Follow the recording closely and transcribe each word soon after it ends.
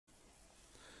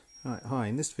Hi,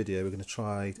 in this video we're going to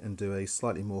try and do a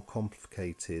slightly more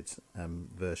complicated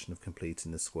version of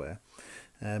completing the square.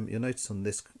 You'll notice on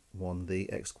this one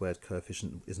the x squared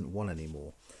coefficient isn't 1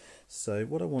 anymore. So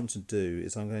what I want to do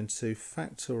is I'm going to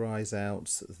factorise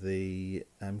out the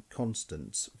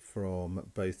constant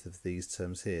from both of these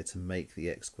terms here to make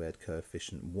the x squared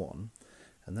coefficient 1,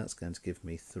 and that's going to give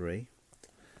me 3.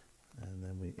 And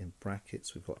then in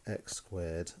brackets we've got x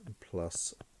squared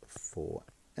plus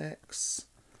 4x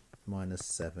minus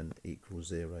 7 equals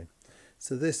 0.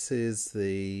 So this is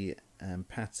the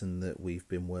pattern that we've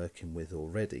been working with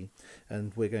already,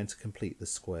 and we're going to complete the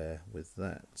square with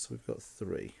that. So we've got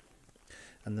 3,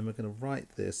 and then we're going to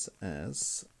write this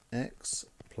as x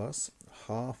plus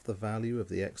half the value of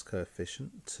the x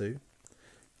coefficient, 2,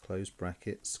 close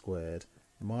bracket, squared,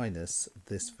 minus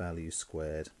this value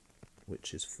squared,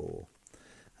 which is 4,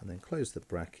 and then close the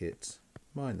bracket,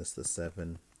 minus the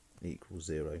 7 equals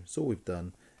 0. So all we've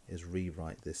done is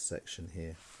rewrite this section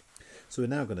here. So we're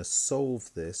now going to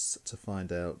solve this to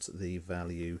find out the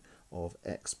value of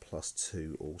x plus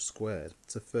 2 all squared.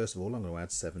 So first of all I'm going to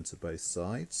add 7 to both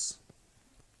sides,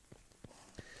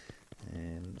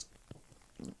 and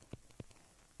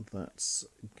that's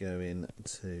going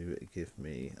to give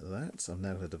me that. I'm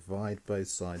now going to divide both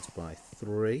sides by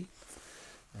 3,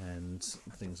 and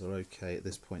things are okay at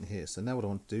this point here. So now what I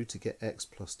want to do to get x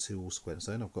plus 2 all squared,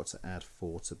 so I've got to add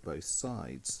 4 to both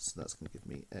sides, so that's going to give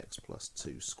me x plus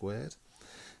 2 squared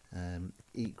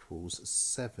equals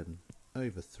 7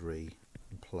 over 3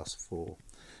 plus 4.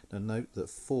 Now note that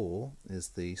 4 is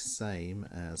the same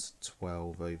as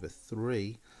 12 over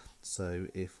 3, so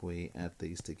if we add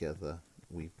these together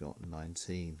we've got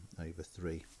 19 over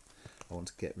 3. I want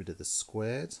to get rid of the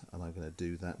squared, and I'm going to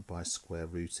do that by square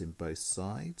rooting both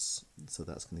sides. So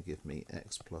that's going to give me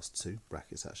x plus 2,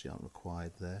 brackets actually aren't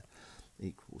required there,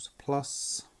 equals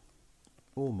plus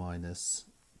or minus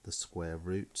the square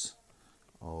root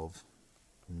of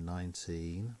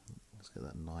 19, let's get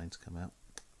that 9 to come out,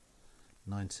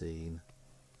 19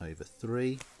 over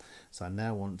 3. So I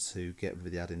now want to get rid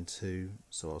of the adding 2,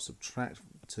 so I'll subtract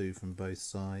 2 from both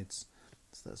sides,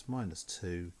 so that's minus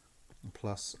 2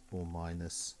 plus or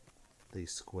minus the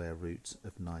square root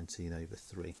of 19 over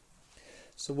 3.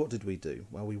 So what did we do?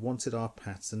 Well, we wanted our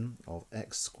pattern of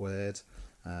x squared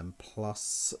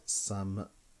plus some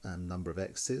number of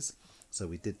x's, so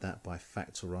we did that by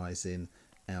factorising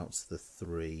out the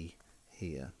 3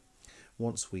 here.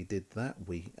 Once we did that,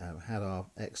 we had our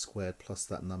x squared plus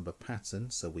that number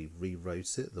pattern, so we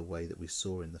rewrote it the way that we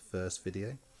saw in the first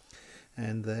video.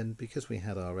 And then because we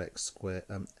had our x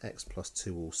plus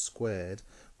 2 all squared,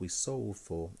 we solved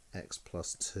for x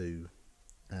plus 2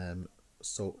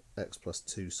 x plus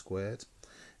 2 squared,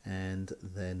 and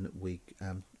then we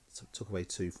took away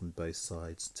 2 from both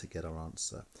sides to get our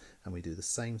answer, and we do the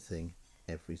same thing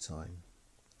every time.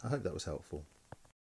 I hope that was helpful.